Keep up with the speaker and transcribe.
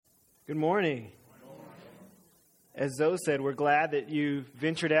Good morning. As Zoe said, we're glad that you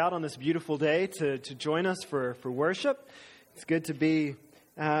ventured out on this beautiful day to join us for worship. It's good to be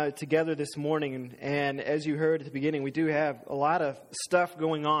together this morning. And as you heard at the beginning, we do have a lot of stuff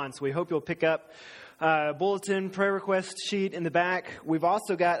going on. So we hope you'll pick up a bulletin, prayer request sheet in the back. We've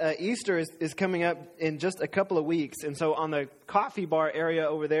also got Easter is coming up in just a couple of weeks. And so on the coffee bar area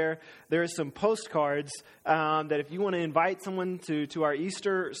over there are some postcards that if you want to invite someone to our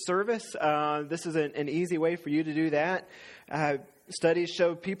Easter service, this is an easy way for you to do that. Studies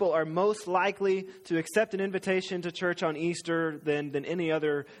show people are most likely to accept an invitation to church on Easter than any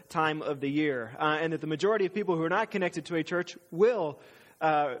other time of the year. And that the majority of people who are not connected to a church will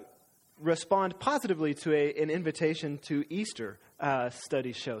respond positively to an invitation to Easter,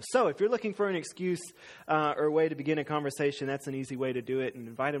 studies show. So if you're looking for an excuse or a way to begin a conversation, that's an easy way to do it, and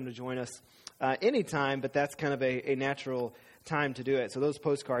invite them to join us anytime, but that's kind of a natural time to do it. So those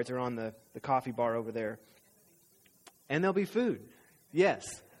postcards are on the coffee bar over there. And there'll be food. Yes.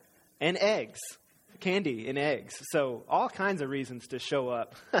 And eggs. Candy and eggs. So all kinds of reasons to show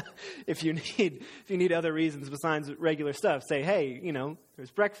up. If you need other reasons besides regular stuff, say, hey, there's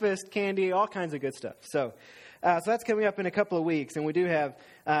breakfast, candy, all kinds of good stuff. So that's coming up in a couple of weeks. And we do have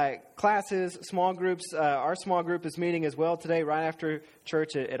classes, small groups. Our small group is meeting as well today, right after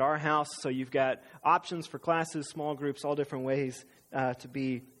church at our house. So you've got options for classes, small groups, all different ways to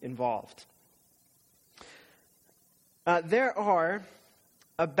be involved. There are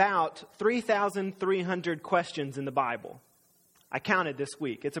about 3,300 questions in the Bible. I counted this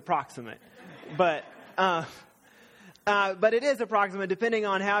week. It's approximate. But it is approximate depending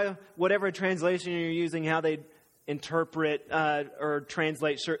on whatever translation you're using, how they interpret or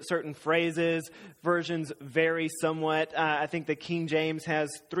translate certain phrases. Versions vary somewhat. I think the King James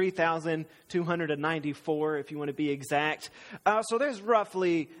has 3,294, if you want to be exact. So there's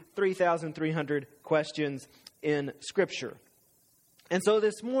roughly 3,300 questions in Scripture. And so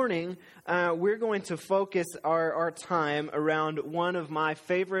this morning, we're going to focus our time around one of my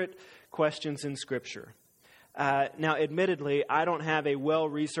favorite questions in Scripture. Now, admittedly, I don't have a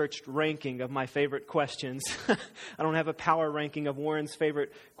well-researched ranking of my favorite questions. I don't have a power ranking of Warren's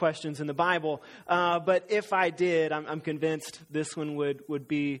favorite questions in the Bible. But if I did, I'm convinced this one would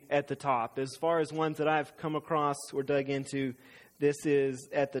be at the top. As far as ones that I've come across or dug into, this is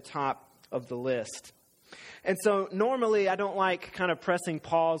at the top of the list. And so normally I don't like kind of pressing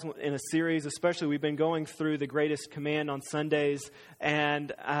pause in a series, especially we've been going through the Greatest Command on Sundays.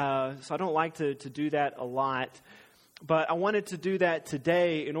 And so I don't like to do that a lot. But I wanted to do that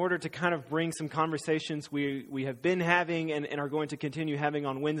today in order to kind of bring some conversations we have been having and are going to continue having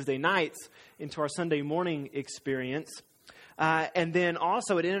on Wednesday nights into our Sunday morning experience. And then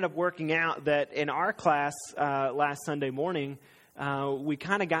also it ended up working out that in our class last Sunday morning, we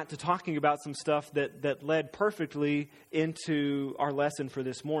kind of got to talking about some stuff that led perfectly into our lesson for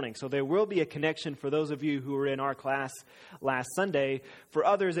this morning. So there will be a connection for those of you who were in our class last Sunday. For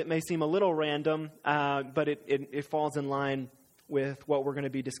others, it may seem a little random, but it falls in line with what we're going to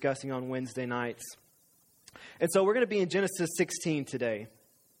be discussing on Wednesday nights. And so we're going to be in Genesis 16 today.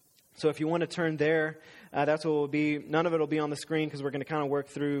 So if you want to turn there, that's what it will be. None of it will be on the screen because we're going to kind of work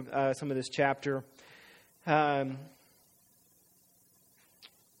through some of this chapter.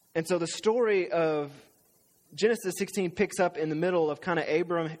 And so the story of Genesis 16 picks up in the middle of kind of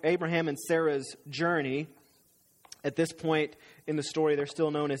Abraham and Sarah's journey. At this point in the story, they're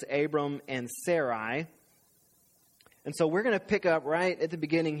still known as Abram and Sarai. And so we're going to pick up right at the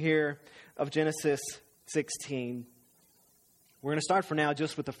beginning here of Genesis 16. We're going to start for now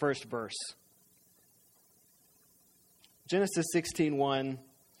just with the first verse. Genesis 16:1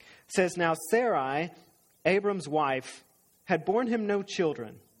 says, "Now Sarai, Abram's wife, had borne him no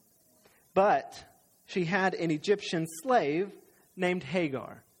children. But she had an Egyptian slave named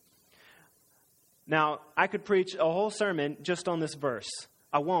Hagar." Now, I could preach a whole sermon just on this verse.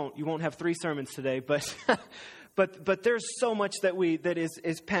 I won't. You won't have 3 sermons today, but but there's so much that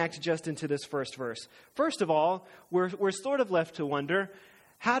is packed just into this first verse. First of all, we're sort of left to wonder,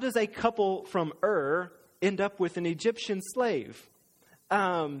 how does a couple from Ur end up with an Egyptian slave?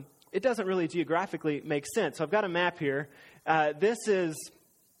 It doesn't really geographically make sense. So I've got a map here. This is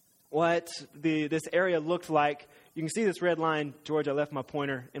what this area looked like. You can see this red line. George, I left my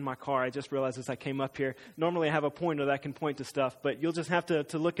pointer in my car. I just realized as I came up here. Normally I have a pointer that can point to stuff, but you'll just have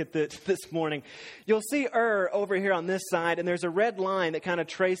to look at this morning. You'll see Ur over here on this side, and there's a red line that kind of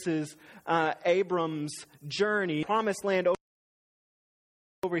traces Abram's journey. Promised land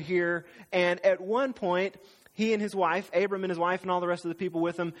over here, and at one point, he and his wife, Abram and his wife and all the rest of the people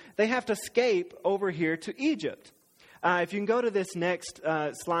with him, they have to escape over here to Egypt. If you can go to this next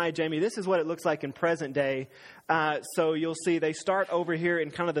slide, Jamie, this is what it looks like in present day. So you'll see they start over here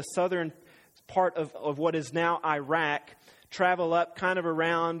in kind of the southern part of what is now Iraq, travel up kind of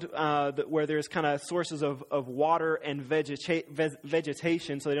around where there's kind of sources of water and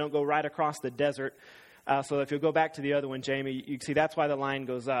vegetation, so they don't go right across the desert. So if you'll go back to the other one, Jamie, you can see that's why the line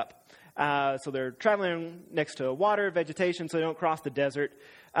goes up. So they're traveling next to water, vegetation, so they don't cross the desert.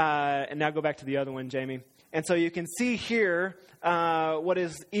 And now go back to the other one, Jamie. And so you can see here what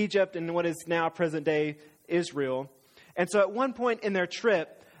is Egypt and what is now present-day Israel. And so at one point in their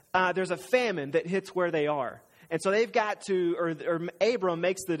trip, there's a famine that hits where they are. And so they've got to, or Abram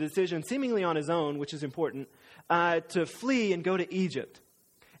makes the decision, seemingly on his own, which is important, to flee and go to Egypt.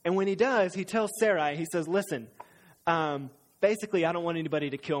 And when he does, he tells Sarai, he says, listen, basically, I don't want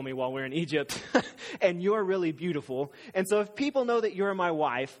anybody to kill me while we're in Egypt, and you're really beautiful. And so if people know that you're my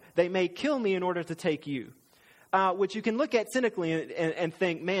wife, they may kill me in order to take you. Which you can look at cynically and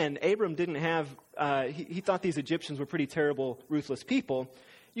think, man, Abram didn't have, he thought these Egyptians were pretty terrible, ruthless people.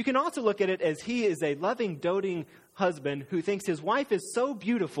 You can also look at it as he is a loving, doting husband who thinks his wife is so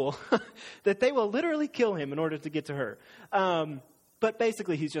beautiful that they will literally kill him in order to get to her. But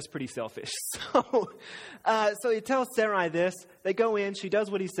basically, he's just pretty selfish. So he tells Sarai this. They go in. She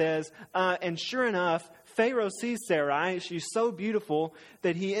does what he says. And sure enough, Pharaoh sees Sarai. She's so beautiful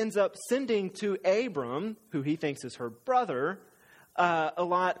that he ends up sending to Abram, who he thinks is her brother, a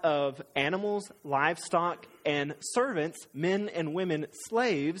lot of animals, livestock, and servants, men and women,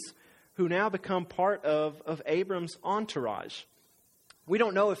 slaves, who now become part of Abram's entourage. We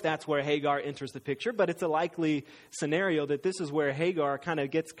don't know if that's where Hagar enters the picture, but it's a likely scenario that this is where Hagar kind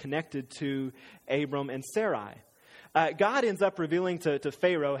of gets connected to Abram and Sarai. God ends up revealing to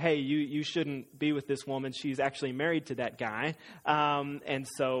Pharaoh, hey, you shouldn't be with this woman. She's actually married to that guy. And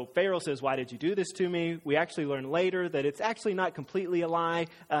so Pharaoh says, why did you do this to me? We actually learn later that it's actually not completely a lie.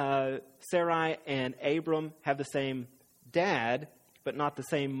 Sarai and Abram have the same dad, but not the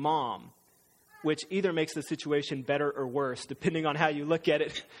same mom, which either makes the situation better or worse, depending on how you look at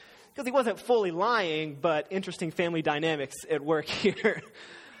it. Because he wasn't fully lying, but interesting family dynamics at work here.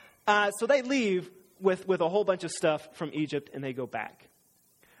 So they leave with a whole bunch of stuff from Egypt, and they go back.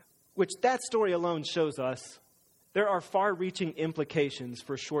 Which that story alone shows us there are far-reaching implications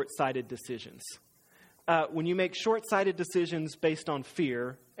for short-sighted decisions. When you make short-sighted decisions based on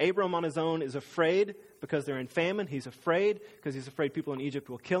fear, Abram on his own is afraid because they're in famine. He's afraid because he's afraid people in Egypt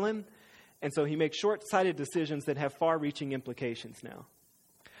will kill him. And so he makes short-sighted decisions that have far-reaching implications now.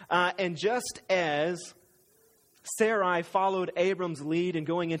 And just as Sarai followed Abram's lead in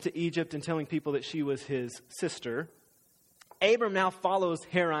going into Egypt and telling people that she was his sister, Abram now follows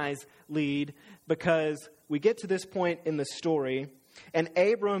Harai's lead because we get to this point in the story, and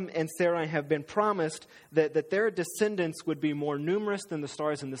Abram and Sarai have been promised that their descendants would be more numerous than the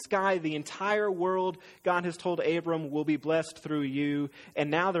stars in the sky. The entire world, God has told Abram, will be blessed through you. And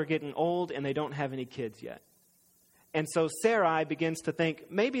now they're getting old and they don't have any kids yet. And so Sarai begins to think,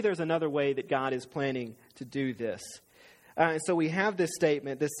 maybe there's another way that God is planning to do this. And so we have this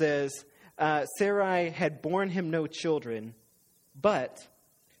statement that says, Sarai had borne him no children, but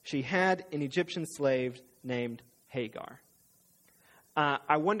she had an Egyptian slave named Hagar.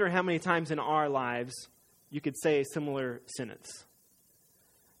 I wonder how many times in our lives you could say a similar sentence.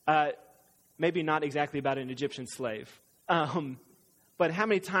 Maybe not exactly about an Egyptian slave, but how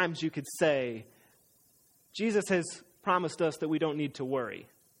many times you could say, Jesus has promised us that we don't need to worry,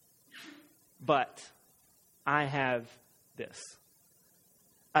 but I have this.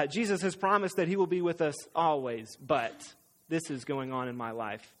 Jesus has promised that he will be with us always, but this is going on in my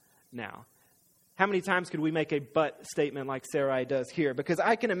life now. How many times could we make a but statement like Sarai does here? Because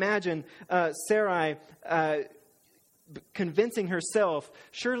I can imagine Sarai convincing herself,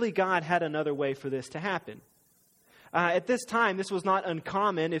 surely God had another way for this to happen. At this time, this was not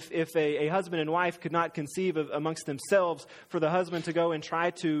uncommon if a husband and wife could not conceive amongst themselves for the husband to go and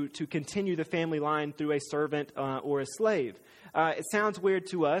try to continue the family line through a servant or a slave. It sounds weird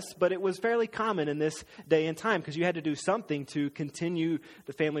to us, but it was fairly common in this day and time because you had to do something to continue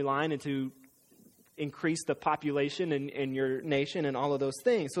the family line and to increase the population in your nation and all of those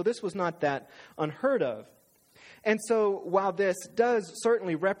things. So this was not that unheard of. And so while this does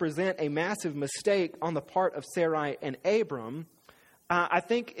certainly represent a massive mistake on the part of Sarai and Abram, I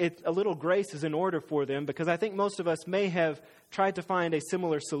think a little grace is in order for them because I think most of us may have tried to find a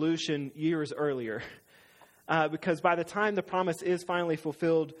similar solution years earlier. Because by the time the promise is finally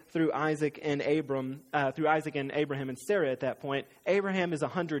fulfilled through Isaac and Abraham and Sarah at that point, Abraham is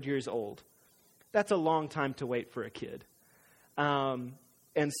 100 years old. That's a long time to wait for a kid. And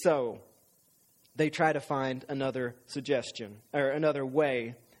so they try to find another suggestion or another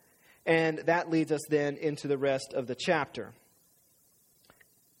way. And that leads us then into the rest of the chapter,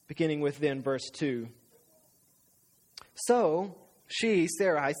 beginning with then verse 2. So she,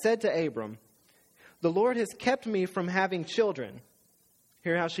 Sarai, said to Abram, "The Lord has kept me from having children."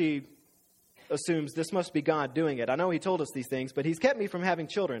 Hear how she assumes this must be God doing it. I know he told us these things, but he's kept me from having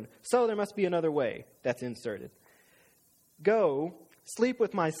children. So there must be another way. That's inserted. "Go, sleep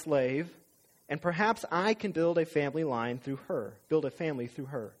with my slave, and perhaps I can build a family line through her. Build a family through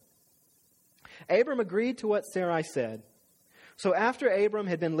her." Abram agreed to what Sarai said. So after Abram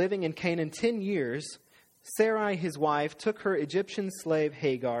had been living in Canaan 10 years, Sarai, his wife, took her Egyptian slave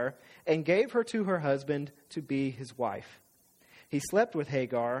Hagar and gave her to her husband to be his wife. He slept with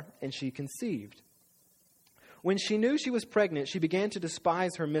Hagar, and she conceived. When she knew she was pregnant, she began to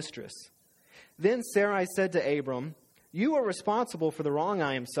despise her mistress. Then Sarai said to Abram, "You are responsible for the wrong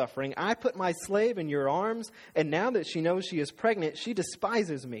I am suffering. I put my slave in your arms, and now that she knows she is pregnant, she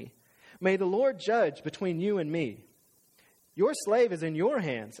despises me. May the Lord judge between you and me." "Your slave is in your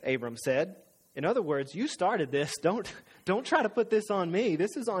hands," Abram said. In other words, you started this. Don't try to put this on me.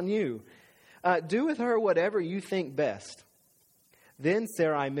 This is on you. Do with her whatever you think best. Then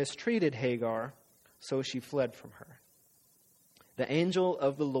Sarai mistreated Hagar, so she fled from her. The angel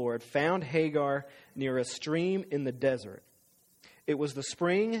of the Lord found Hagar near a stream in the desert. It was the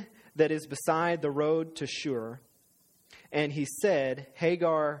spring that is beside the road to Shur. And he said,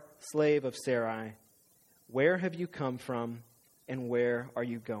 "Hagar, slave of Sarai, where have you come from, and where are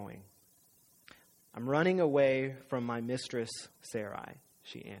you going?" "I'm running away from my mistress Sarai,"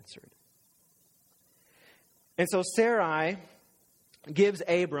 she answered. And so Sarai gives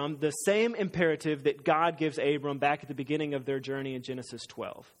Abram the same imperative that God gives Abram back at the beginning of their journey in Genesis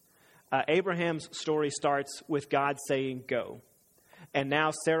 12. Abraham's story starts with God saying, "Go." And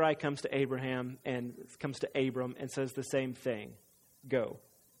now Sarai comes to Abram and says the same thing, "Go."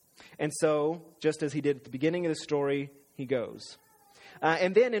 And so, just as he did at the beginning of the story, he goes.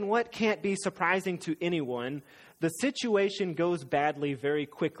 And then in what can't be surprising to anyone, the situation goes badly very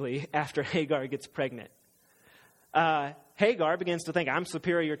quickly after Hagar gets pregnant. Hagar begins to think, I'm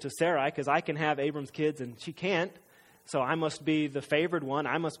superior to Sarai because I can have Abram's kids and she can't. So I must be the favored one.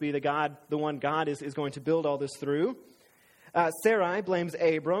 I must be the one God is going to build all this through. Sarai blames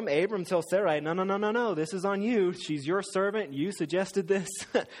Abram. Abram tells Sarai, no, this is on you. She's your servant. You suggested this.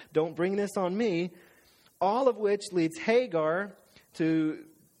 Don't bring this on me. All of which leads Hagar to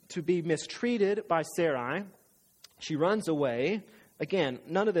be mistreated by Sarai. She runs away. Again,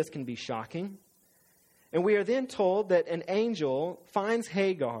 none of this can be shocking. And we are then told that an angel finds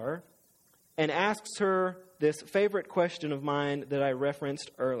Hagar and asks her this favorite question of mine that I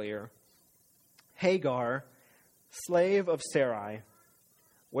referenced earlier. "Hagar, slave of Sarai,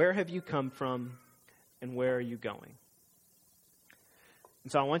 where have you come from, and where are you going?"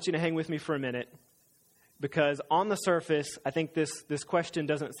 And so I want you to hang with me for a minute, because on the surface, I think this question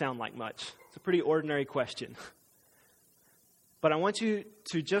doesn't sound like much. It's a pretty ordinary question. But I want you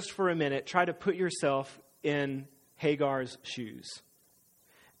to, just for a minute, try to put yourself in Hagar's shoes.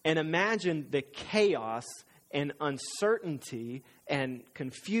 And imagine the chaos and uncertainty and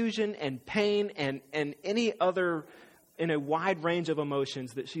confusion and pain and any other, in a wide range of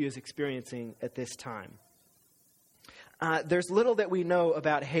emotions that she is experiencing at this time. There's little that we know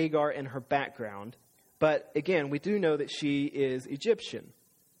about Hagar and her background. But again, we do know that she is Egyptian.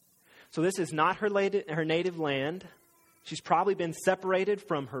 So this is not her native land. She's probably been separated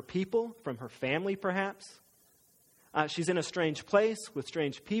from her people, from her family perhaps. She's in a strange place with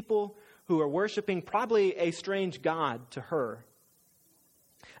strange people who are worshiping probably a strange God to her.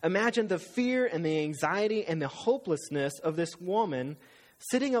 Imagine the fear and the anxiety and the hopelessness of this woman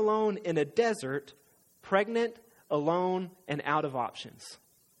sitting alone in a desert, pregnant, alone, and out of options.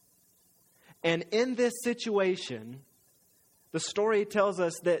 And in this situation, the story tells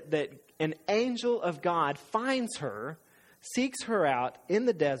us that an angel of God finds her, seeks her out in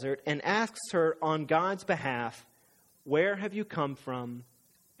the desert, and asks her on God's behalf, "Where have you come from,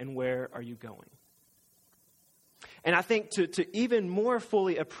 and where are you going?" And I think to even more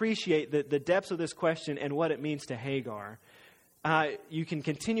fully appreciate the depths of this question and what it means to Hagar, you can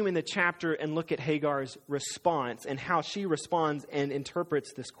continue in the chapter and look at Hagar's response and how she responds and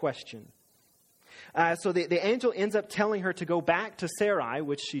interprets this question. So the angel ends up telling her to go back to Sarai,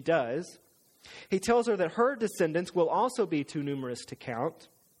 which she does. He tells her that her descendants will also be too numerous to count.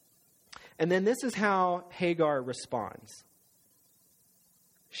 And then this is how Hagar responds.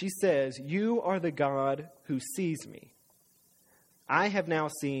 She says, "You are the God who sees me. I have now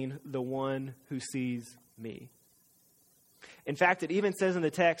seen the one who sees me." In fact, it even says in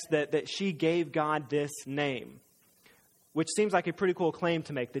the text that she gave God this name, which seems like a pretty cool claim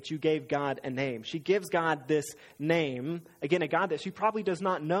to make, that you gave God a name. She gives God this name, again, a God that she probably does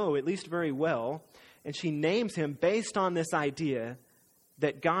not know, at least very well, and she names him based on this idea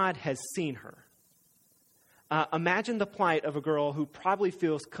that God has seen her. Imagine the plight of a girl who probably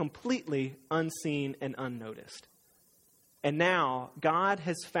feels completely unseen and unnoticed. And now God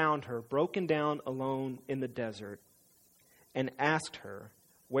has found her broken down alone in the desert and asked her,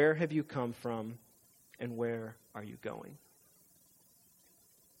 "Where have you come from and where are you going?"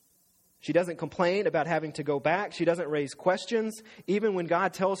 She doesn't complain about having to go back. She doesn't raise questions. Even when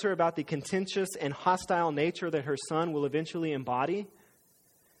God tells her about the contentious and hostile nature that her son will eventually embody,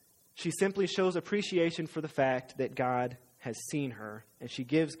 she simply shows appreciation for the fact that God has seen her, and she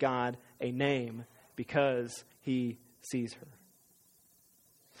gives God a name because he sees her.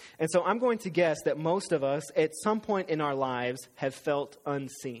 And so I'm going to guess that most of us at some point in our lives have felt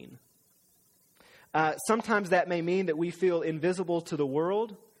unseen. Sometimes that may mean that we feel invisible to the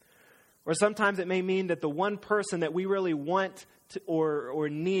world, or sometimes it may mean that the one person that we really want to, or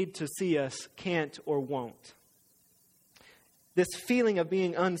need to see us can't or won't. This feeling of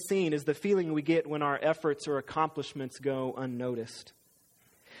being unseen is the feeling we get when our efforts or accomplishments go unnoticed.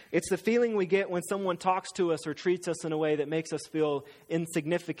 It's the feeling we get when someone talks to us or treats us in a way that makes us feel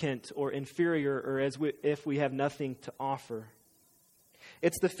insignificant or inferior, or if we have nothing to offer.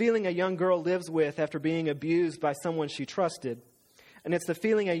 It's the feeling a young girl lives with after being abused by someone she trusted. And it's the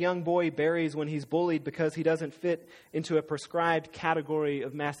feeling a young boy buries when he's bullied because he doesn't fit into a prescribed category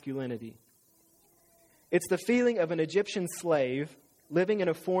of masculinity. It's the feeling of an Egyptian slave living in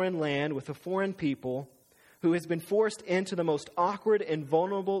a foreign land with a foreign people who has been forced into the most awkward and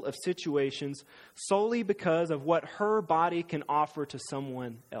vulnerable of situations solely because of what her body can offer to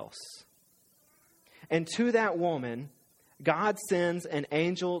someone else. And to that woman, God sends an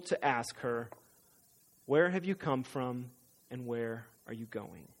angel to ask her, "Where have you come from and where are you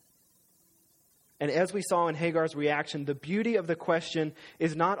going?" And as we saw in Hagar's reaction, the beauty of the question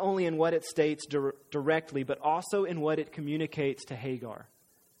is not only in what it states directly, but also in what it communicates to Hagar.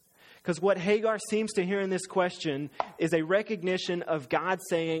 Because what Hagar seems to hear in this question is a recognition of God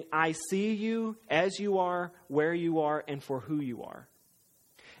saying, "I see you as you are, where you are, and for who you are.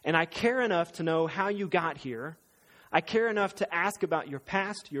 And I care enough to know how you got here. I care enough to ask about your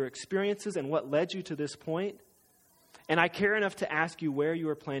past, your experiences, and what led you to this point. And I care enough to ask you where you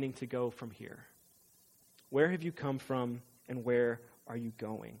are planning to go from here. Where have you come from and where are you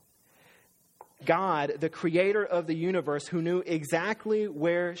going?" God, the creator of the universe, who knew exactly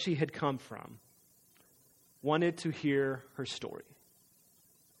where she had come from, wanted to hear her story.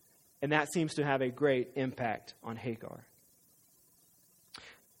 And that seems to have a great impact on Hagar.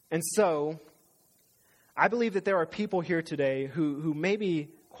 And so, I believe that there are people here today who maybe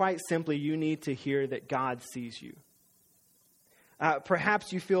quite simply you need to hear that God sees you.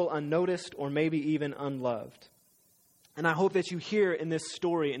 Perhaps you feel unnoticed or maybe even unloved. And I hope that you hear in this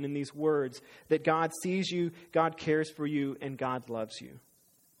story and in these words that God sees you, God cares for you, and God loves you.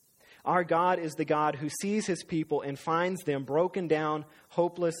 Our God is the God who sees his people and finds them broken down,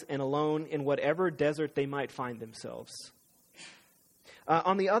 hopeless, and alone in whatever desert they might find themselves.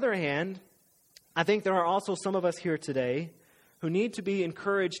 On the other hand, I think there are also some of us here today who need to be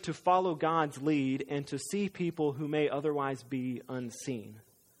encouraged to follow God's lead and to see people who may otherwise be unseen.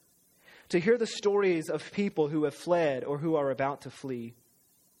 To hear the stories of people who have fled or who are about to flee.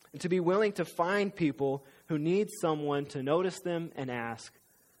 And to be willing to find people who need someone to notice them and ask,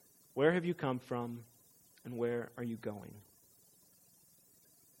 "Where have you come from and where are you going?"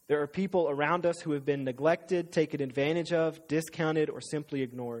 There are people around us who have been neglected, taken advantage of, discounted, or simply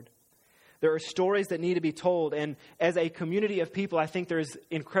ignored. There are stories that need to be told, and as a community of people, I think there's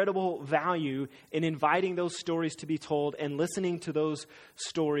incredible value in inviting those stories to be told and listening to those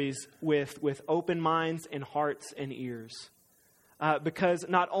stories with open minds and hearts and ears. Because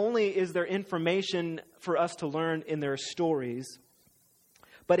not only is there information for us to learn in their stories,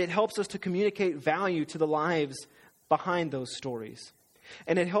 but it helps us to communicate value to the lives behind those stories.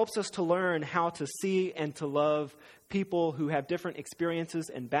 And it helps us to learn how to see and to love people who have different experiences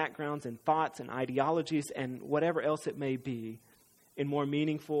and backgrounds and thoughts and ideologies and whatever else it may be in more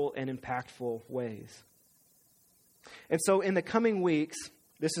meaningful and impactful ways. And so in the coming weeks,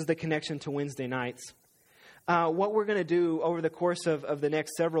 this is the connection to Wednesday nights. What we're going to do over the course of the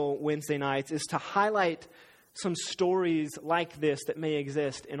next several Wednesday nights is to highlight some stories like this that may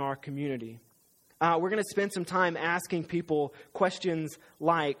exist in our community. We're going to spend some time asking people questions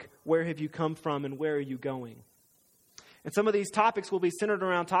like, "Where have you come from and where are you going?" And some of these topics will be centered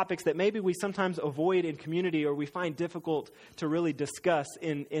around topics that maybe we sometimes avoid in community or we find difficult to really discuss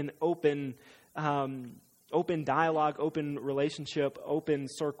in open dialogue, open relationship, open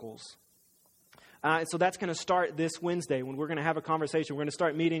circles. And so that's going to start this Wednesday when we're going to have a conversation. We're going to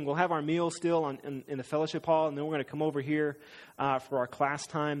start meeting. We'll have our meal still in the fellowship hall, and then we're going to come over here for our class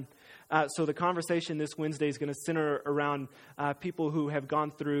time. So the conversation this Wednesday is going to center around people who have gone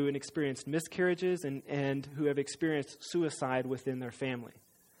through and experienced miscarriages and who have experienced suicide within their family.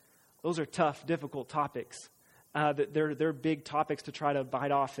 Those are tough, difficult topics. They're big topics to try to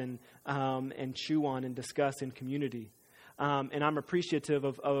bite off and chew on and discuss in community. And I'm appreciative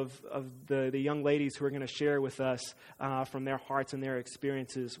of the young ladies who are going to share with us from their hearts and their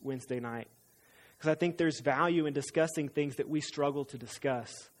experiences Wednesday night. Because I think there's value in discussing things that we struggle to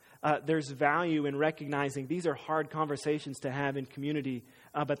discuss. There's value in recognizing these are hard conversations to have in community,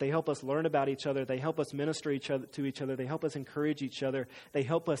 but they help us learn about each other. They help us minister to each other. They help us encourage each other. They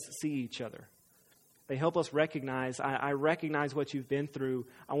help us see each other. They help us recognize, I recognize what you've been through.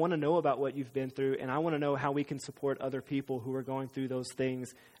 I want to know about what you've been through, and I want to know how we can support other people who are going through those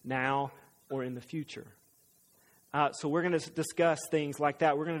things now or in the future. So we're going to discuss things like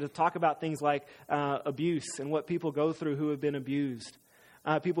that. We're going to talk about things like abuse and what people go through who have been abused.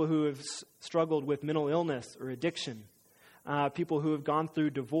 People who have struggled with mental illness or addiction. People who have gone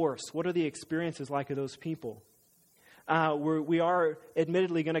through divorce. What are the experiences like of those people? We are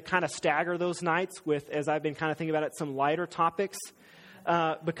admittedly going to kind of stagger those nights with, as I've been kind of thinking about it, some lighter topics.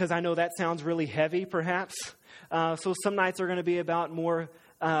 Because I know that sounds really heavy, perhaps. So some nights are going to be about more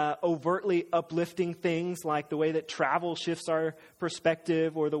overtly uplifting things, like the way that travel shifts our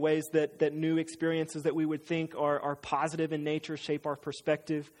perspective, or the ways that new experiences that we would think are positive in nature shape our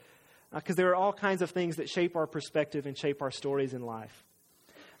perspective. Because there are all kinds of things that shape our perspective and shape our stories in life.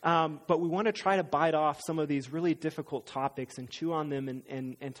 But we want to try to bite off some of these really difficult topics and chew on them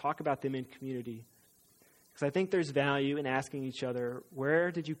and talk about them in community. Because I think there's value in asking each other, where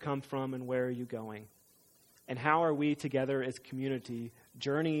did you come from and where are you going? And how are we together as community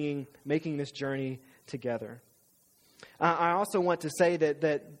journeying, making this journey together? I also want to say that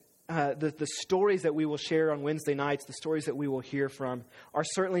the stories that we will share on Wednesday nights, the stories that we will hear from, are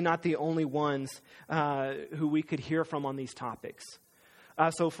certainly not the only ones who we could hear from on these topics.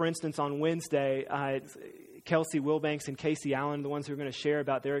 So, for instance, on Wednesday, Kelsey Wilbanks and Casey Allen, the ones who are going to share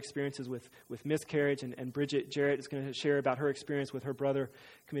about their experiences with miscarriage, and Bridget Jarrett is going to share about her experience with her brother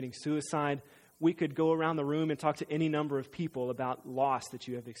committing suicide. We could go around the room and talk to any number of people about loss that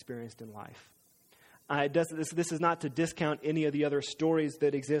you have experienced in life. This is not to discount any of the other stories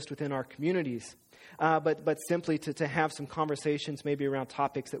that exist within our communities, but simply to have some conversations maybe around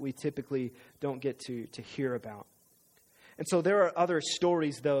topics that we typically don't get to hear about. And so there are other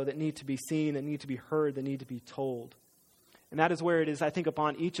stories, though, that need to be seen, that need to be heard, that need to be told. And that is where it is, I think,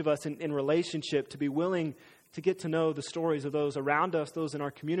 upon each of us in relationship to be willing to get to know the stories of those around us, those in our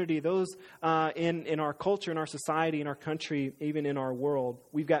community, those in our culture, in our society, in our country, even in our world.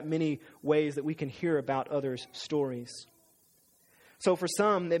 We've got many ways that we can hear about others' stories. So for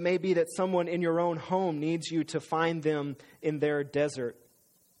some, it may be that someone in your own home needs you to find them in their desert.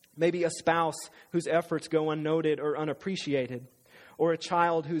 Maybe a spouse whose efforts go unnoted or unappreciated, or a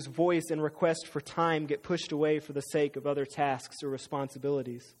child whose voice and request for time get pushed away for the sake of other tasks or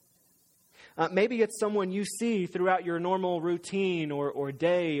responsibilities. Maybe it's someone you see throughout your normal routine or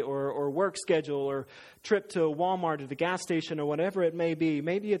day or work schedule or trip to Walmart or the gas station or whatever it may be.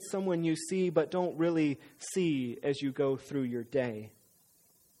 Maybe it's someone you see but don't really see as you go through your day.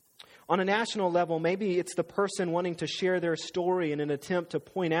 On a national level, maybe it's the person wanting to share their story in an attempt to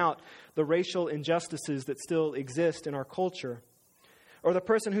point out the racial injustices that still exist in our culture. Or the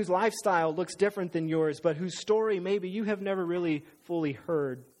person whose lifestyle looks different than yours, but whose story maybe you have never really fully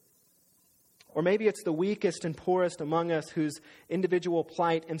heard. Or maybe it's the weakest and poorest among us whose individual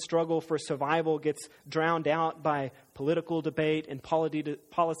plight and struggle for survival gets drowned out by political debate and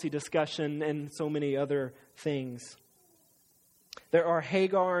policy discussion and so many other things. There are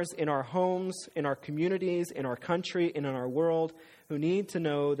Hagars in our homes, in our communities, in our country, and in our world who need to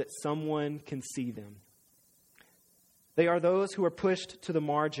know that someone can see them. They are those who are pushed to the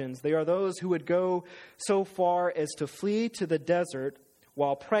margins. They are those who would go so far as to flee to the desert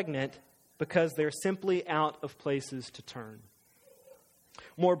while pregnant because they're simply out of places to turn.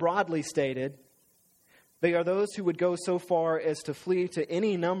 More broadly stated, they are those who would go so far as to flee to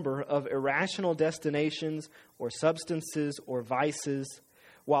any number of irrational destinations or substances or vices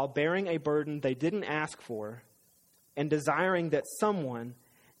while bearing a burden they didn't ask for and desiring that someone,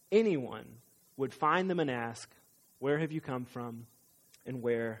 anyone, would find them and ask, "Where have you come from and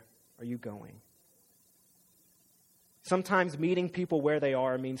where are you going?" Sometimes meeting people where they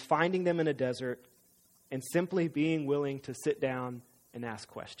are means finding them in a desert and simply being willing to sit down and ask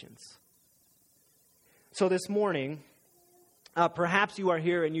questions. So this morning, perhaps you are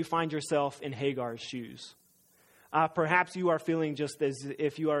here and you find yourself in Hagar's shoes. Perhaps you are feeling just as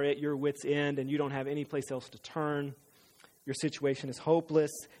if you are at your wit's end and you don't have any place else to turn. Your situation is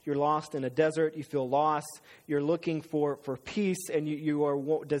hopeless. You're lost in a desert. You feel lost. You're looking for peace, and you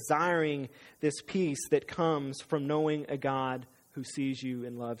are desiring this peace that comes from knowing a God who sees you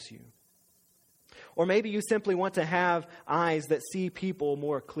and loves you. Or maybe you simply want to have eyes that see people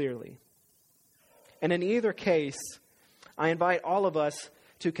more clearly. And in either case, I invite all of us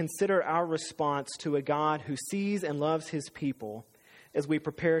to consider our response to a God who sees and loves his people as we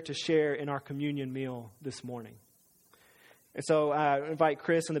prepare to share in our communion meal this morning. And so I invite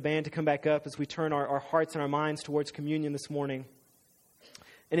Chris and the band to come back up as we turn our hearts and our minds towards communion this morning.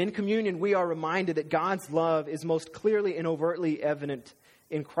 And in communion, we are reminded that God's love is most clearly and overtly evident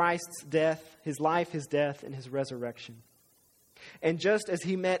in Christ's death, his life, his death, and his resurrection. And just as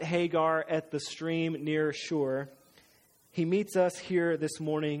he met Hagar at the stream near Shur, he meets us here this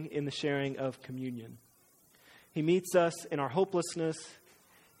morning in the sharing of communion. He meets us in our hopelessness.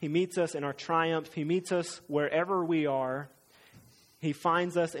 He meets us in our triumph. He meets us wherever we are. He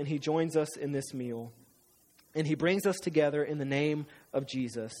finds us and he joins us in this meal. And he brings us together in the name of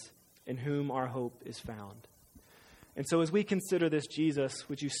Jesus, in whom our hope is found. And so as we consider this Jesus,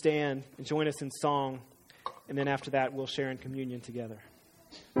 would you stand and join us in song? And then after that, we'll share in communion together.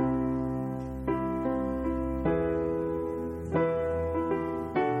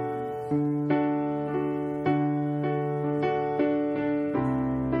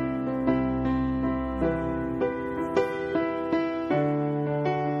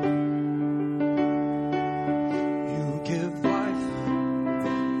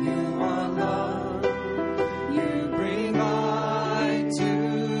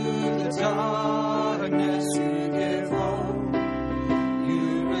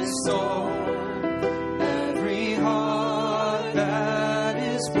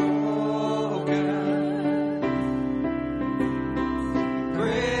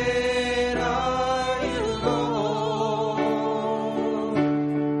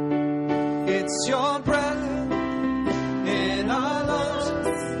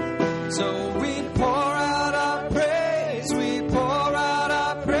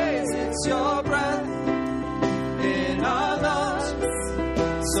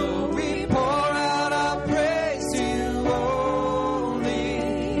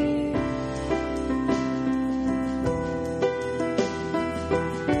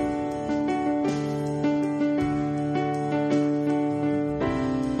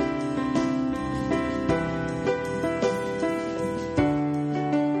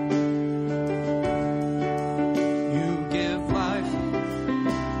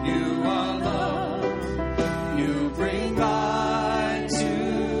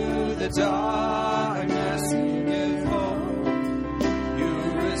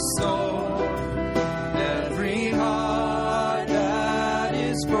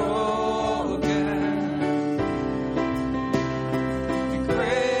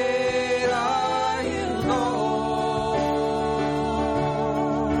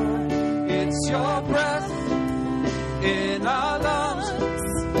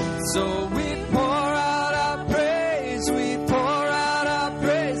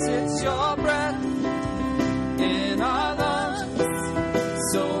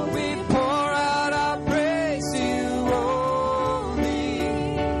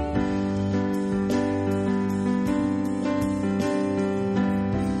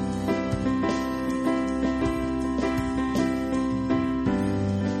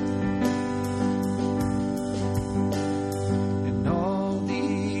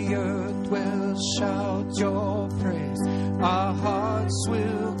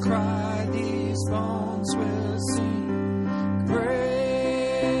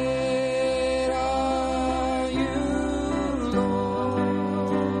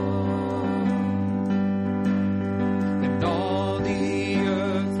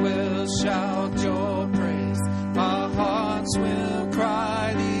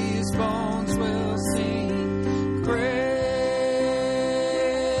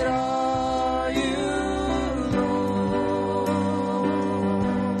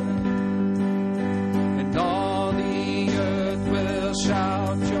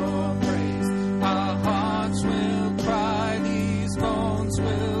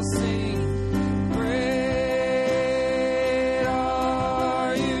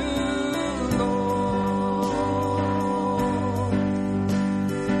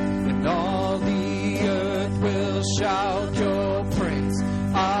 Shout.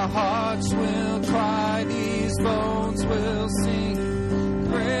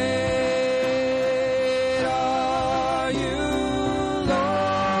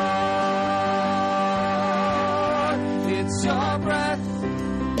 It's your breath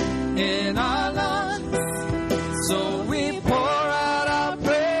in our lungs. So we pour out our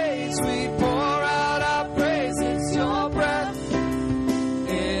praise. We pour out our praise. It's your breath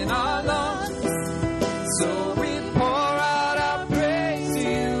in our lungs. So we pour out our praise to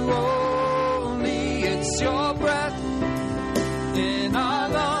you only. It's your breath in our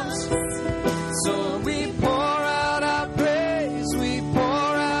lungs. So we pour out our praise. We pour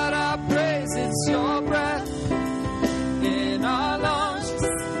out our praise. It's your breath in our lungs.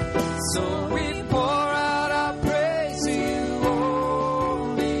 So we pour out our praise to you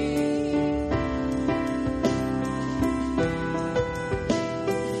only.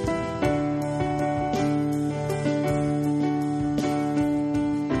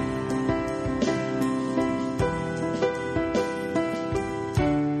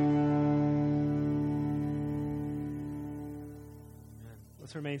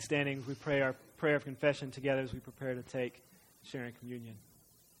 Let's remain standing as we pray our prayer of confession together as we prepare to take sharing communion.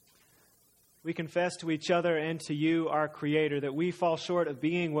 We confess to each other and to you, our Creator, that we fall short of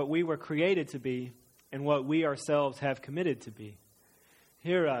being what we were created to be and what we ourselves have committed to be.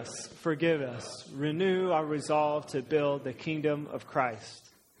 Hear us, forgive us, renew our resolve to build the kingdom of Christ.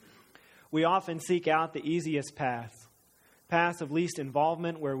 We often seek out the easiest paths of least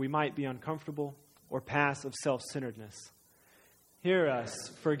involvement where we might be uncomfortable, or paths of self-centeredness. Hear us,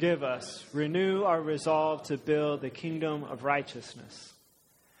 forgive us, renew our resolve to build the kingdom of righteousness.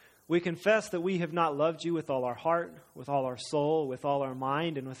 We confess that we have not loved you with all our heart, with all our soul, with all our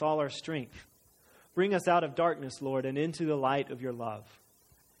mind, and with all our strength. Bring us out of darkness, Lord, and into the light of your love.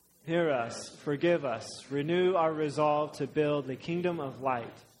 Hear us, forgive us, renew our resolve to build the kingdom of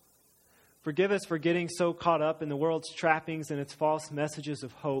light. Forgive us for getting so caught up in the world's trappings and its false messages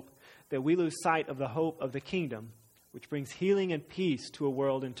of hope that we lose sight of the hope of the kingdom, which brings healing and peace to a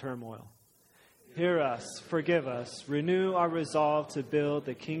world in turmoil. Hear us, forgive us, renew our resolve to build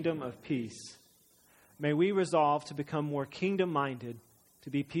the kingdom of peace. May we resolve to become more kingdom-minded, to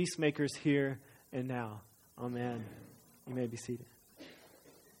be peacemakers here and now. Amen. You may be seated.